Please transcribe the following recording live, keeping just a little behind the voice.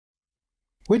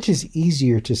Which is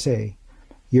easier to say,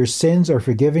 "Your sins are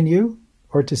forgiven you,"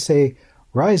 or to say,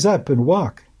 "Rise up and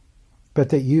walk, but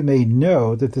that you may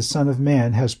know that the Son of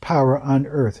Man has power on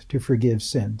earth to forgive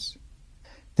sins"?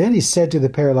 Then he said to the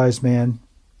paralyzed man,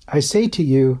 "I say to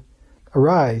you,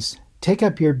 arise, take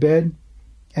up your bed,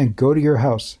 and go to your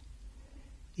house."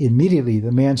 Immediately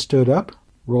the man stood up,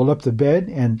 rolled up the bed,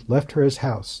 and left for his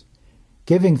house,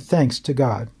 giving thanks to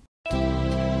God.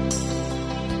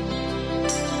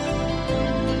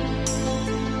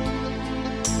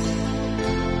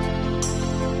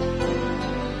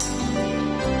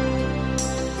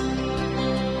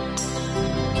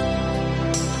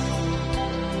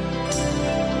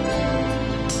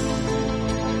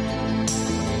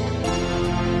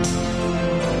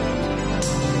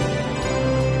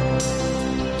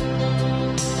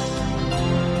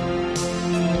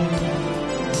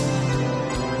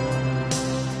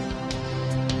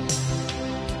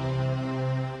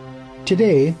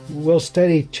 Today, we'll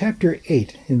study Chapter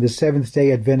 8 in the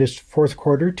Seventh-day Adventist Fourth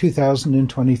Quarter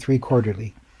 2023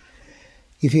 Quarterly.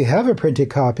 If you have a printed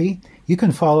copy, you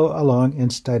can follow along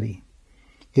and study.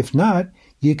 If not,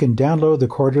 you can download the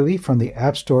Quarterly from the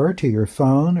App Store to your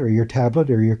phone or your tablet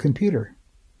or your computer.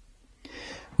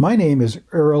 My name is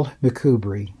Earl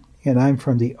McCoubrey, and I'm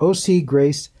from the O.C.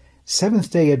 Grace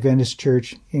Seventh-day Adventist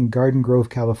Church in Garden Grove,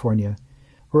 California,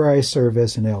 where I serve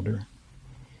as an elder.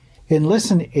 In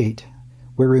Lesson 8,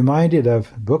 we're reminded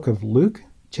of Book of Luke,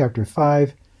 chapter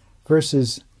 5,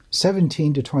 verses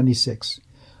 17 to 26,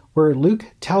 where Luke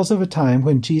tells of a time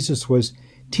when Jesus was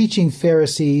teaching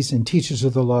Pharisees and teachers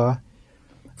of the law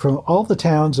from all the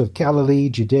towns of Galilee,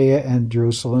 Judea, and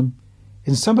Jerusalem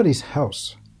in somebody's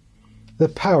house. The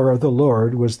power of the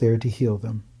Lord was there to heal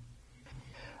them.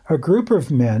 A group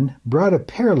of men brought a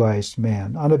paralyzed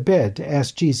man on a bed to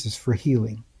ask Jesus for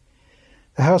healing.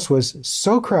 The house was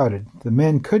so crowded, the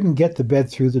men couldn't get the bed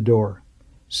through the door.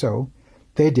 So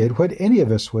they did what any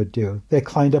of us would do. They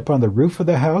climbed up on the roof of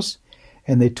the house,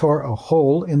 and they tore a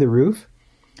hole in the roof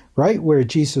right where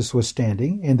Jesus was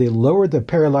standing, and they lowered the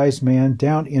paralyzed man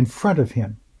down in front of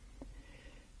him.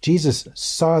 Jesus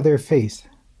saw their faith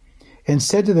and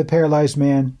said to the paralyzed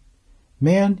man,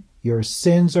 "Man, your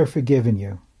sins are forgiven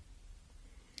you."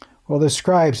 Well, the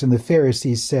scribes and the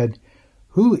Pharisees said,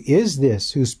 "Who is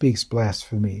this who speaks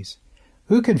blasphemies?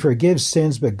 Who can forgive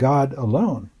sins but God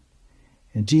alone?"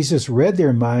 And Jesus read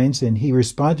their minds, and he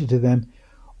responded to them,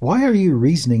 "Why are you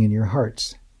reasoning in your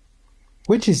hearts?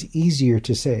 Which is easier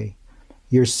to say,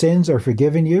 'Your sins are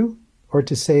forgiven you,' or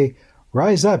to say,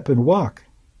 'Rise up and walk,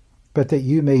 but that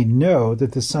you may know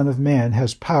that the Son of Man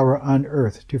has power on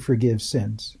earth to forgive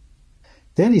sins?"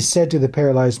 Then he said to the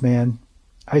paralyzed man,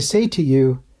 "I say to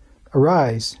you,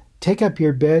 arise, take up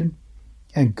your bed,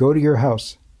 and go to your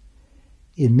house."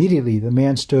 Immediately the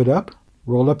man stood up,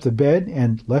 rolled up the bed,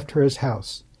 and left for his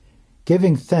house,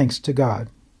 giving thanks to God.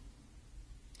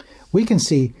 We can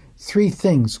see three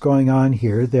things going on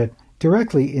here that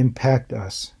directly impact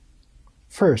us.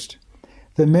 First,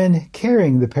 the men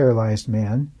carrying the paralyzed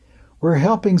man were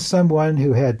helping someone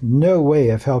who had no way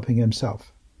of helping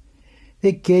himself.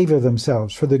 They gave of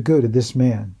themselves for the good of this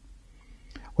man.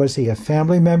 Was he a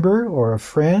family member or a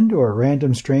friend or a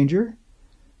random stranger?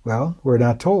 Well, we're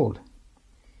not told.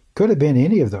 Could have been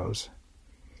any of those.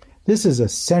 This is a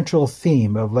central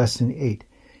theme of Lesson 8,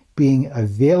 being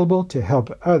available to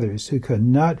help others who could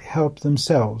not help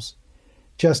themselves,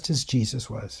 just as Jesus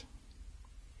was.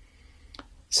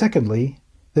 Secondly,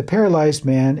 the paralyzed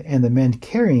man and the men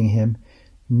carrying him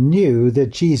knew that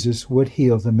Jesus would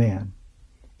heal the man.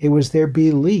 It was their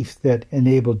belief that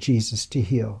enabled Jesus to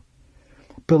heal.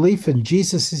 Belief in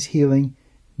Jesus' healing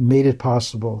made it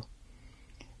possible.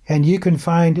 And you can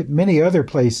find many other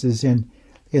places in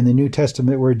the New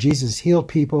Testament where Jesus healed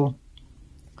people,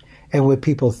 and when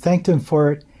people thanked him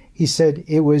for it, he said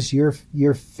it was your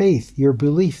faith, your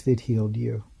belief that healed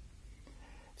you.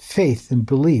 Faith and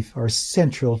belief are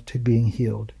central to being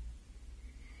healed.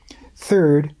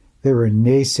 Third, there were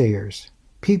naysayers,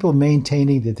 people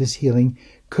maintaining that this healing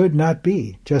could not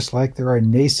be, just like there are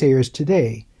naysayers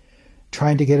today,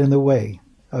 trying to get in the way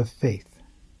of faith.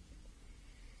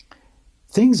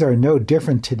 Things are no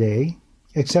different today,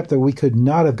 except that we could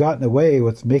not have gotten away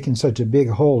with making such a big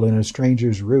hole in a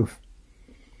stranger's roof.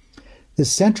 The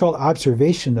central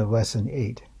observation of Lesson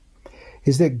 8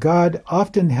 is that God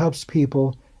often helps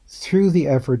people through the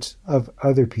efforts of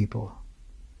other people.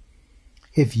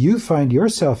 If you find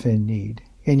yourself in need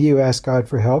and you ask God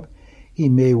for help, he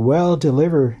may well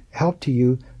deliver help to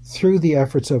you through the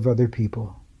efforts of other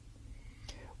people.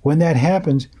 When that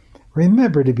happens,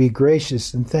 remember to be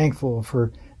gracious and thankful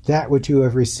for that which you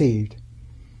have received.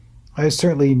 I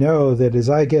certainly know that as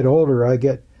I get older, I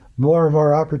get more and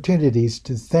more opportunities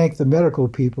to thank the medical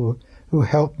people who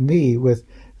helped me with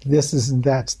thises and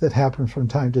that's that happen from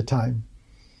time to time.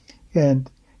 And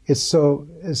it's so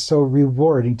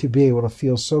rewarding to be able to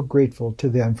feel so grateful to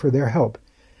them for their help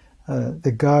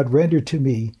that God rendered to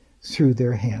me through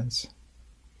their hands.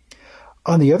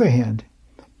 On the other hand,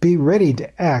 be ready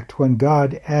to act when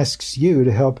God asks you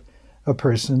to help a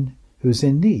person who's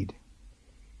in need.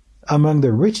 Among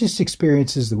the richest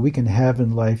experiences that we can have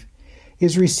in life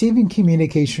is receiving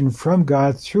communication from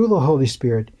God through the Holy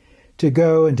Spirit to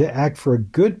go and to act for a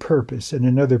good purpose in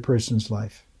another person's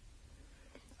life.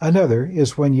 Another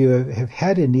is when you have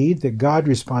had a need that God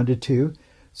responded to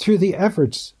through the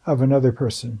efforts of another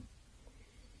person.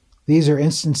 These are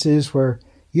instances where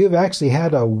you have actually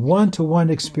had a one-to-one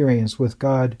experience with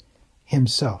God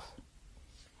Himself.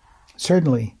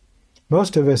 Certainly,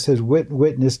 most of us have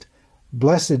witnessed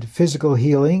blessed physical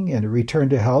healing and a return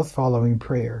to health following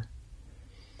prayer.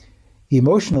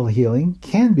 Emotional healing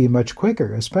can be much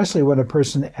quicker, especially when a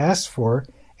person asks for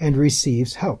and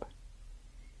receives help.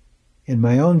 In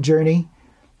my own journey,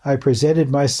 I presented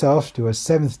myself to a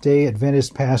Seventh-day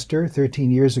Adventist pastor 13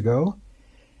 years ago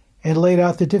and laid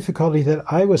out the difficulty that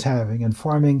I was having in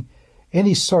forming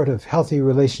any sort of healthy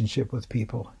relationship with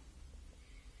people.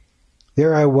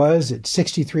 There I was at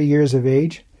 63 years of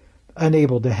age,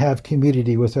 unable to have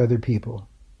community with other people.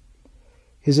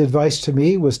 His advice to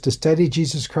me was to study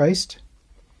Jesus Christ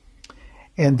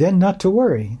and then not to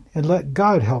worry and let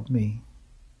God help me.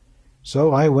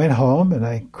 So I went home and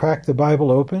I cracked the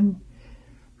Bible open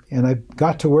and I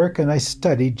got to work and I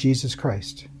studied Jesus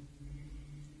Christ.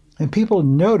 And people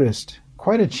noticed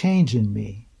quite a change in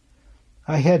me.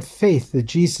 I had faith that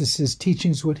Jesus'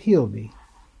 teachings would heal me,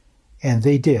 and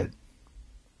they did.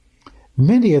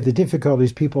 Many of the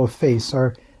difficulties people face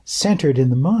are centered in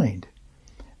the mind.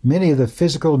 Many of the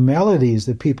physical maladies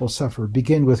that people suffer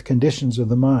begin with conditions of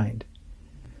the mind.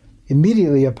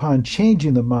 Immediately upon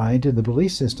changing the mind and the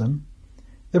belief system,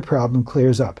 the problem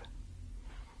clears up.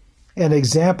 An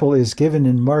example is given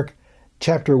in Mark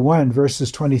chapter 1,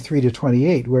 verses 23 to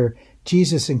 28, where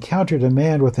Jesus encountered a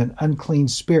man with an unclean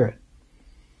spirit.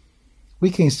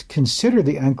 We can consider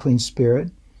the unclean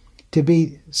spirit to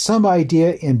be some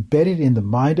idea embedded in the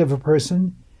mind of a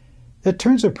person that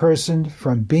turns a person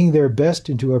from being their best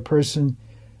into a person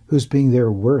who's being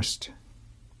their worst.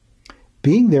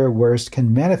 Being their worst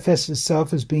can manifest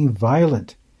itself as being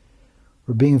violent,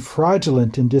 or being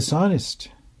fraudulent and dishonest,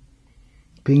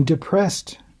 being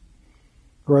depressed,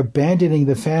 or abandoning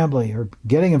the family, or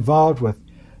getting involved with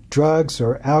drugs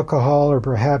or alcohol or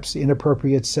perhaps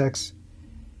inappropriate sex.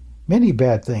 Many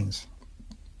bad things.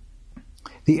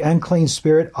 The unclean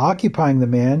spirit occupying the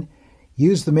man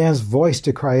used the man's voice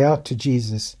to cry out to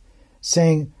Jesus,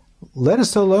 saying, "Let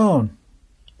us alone.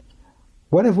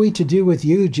 What have we to do with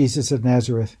you, Jesus of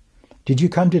Nazareth? Did you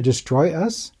come to destroy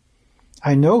us?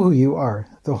 I know who you are,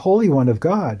 the Holy One of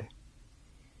God."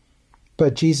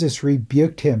 But Jesus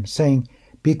rebuked him, saying,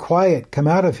 "Be quiet, come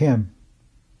out of him."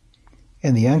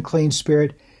 And the unclean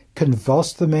spirit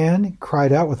convulsed the man,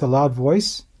 cried out with a loud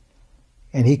voice,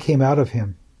 and he came out of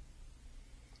him.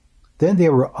 Then they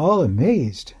were all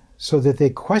amazed, so that they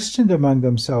questioned among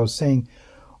themselves, saying,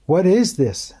 "What is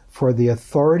this? For the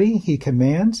authority he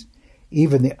commands,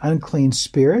 even the unclean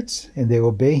spirits, and they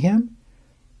obey him."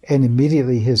 And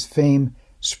immediately his fame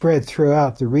spread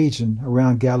throughout the region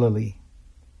around Galilee.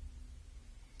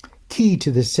 Key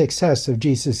to the success of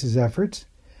Jesus' efforts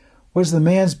was the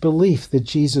man's belief that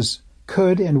Jesus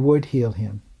could and would heal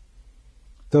him.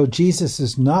 Though Jesus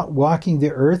is not walking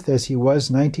the earth as he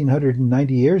was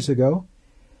 1990 years ago,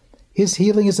 his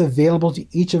healing is available to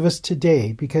each of us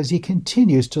today because he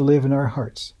continues to live in our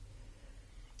hearts.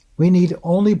 We need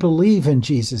only believe in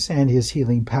Jesus and his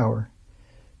healing power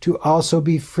to also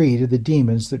be free of the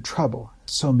demons that trouble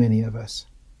so many of us.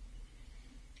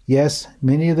 Yes,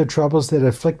 many of the troubles that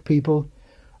afflict people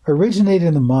originate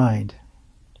in the mind,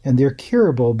 and they're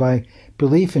curable by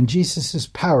belief in Jesus'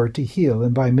 power to heal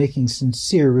and by making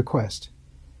sincere request.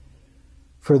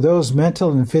 For those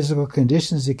mental and physical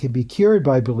conditions that can be cured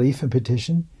by belief and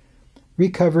petition,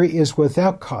 recovery is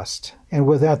without cost and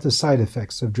without the side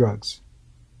effects of drugs.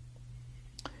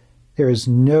 There is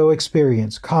no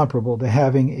experience comparable to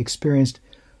having experienced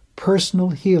personal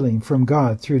healing from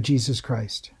God through Jesus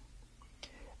Christ.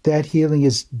 That healing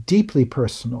is deeply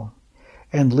personal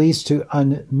and leads to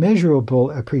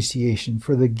unmeasurable appreciation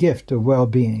for the gift of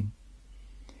well-being.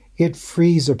 It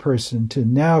frees a person to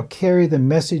now carry the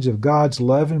message of God's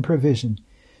love and provision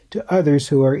to others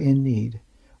who are in need,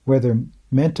 whether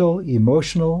mental,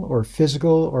 emotional, or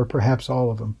physical, or perhaps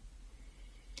all of them.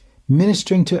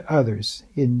 Ministering to others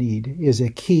in need is a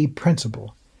key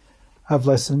principle of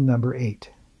lesson number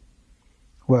 8.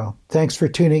 Well, thanks for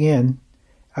tuning in.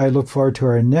 I look forward to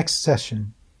our next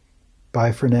session.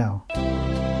 Bye for now.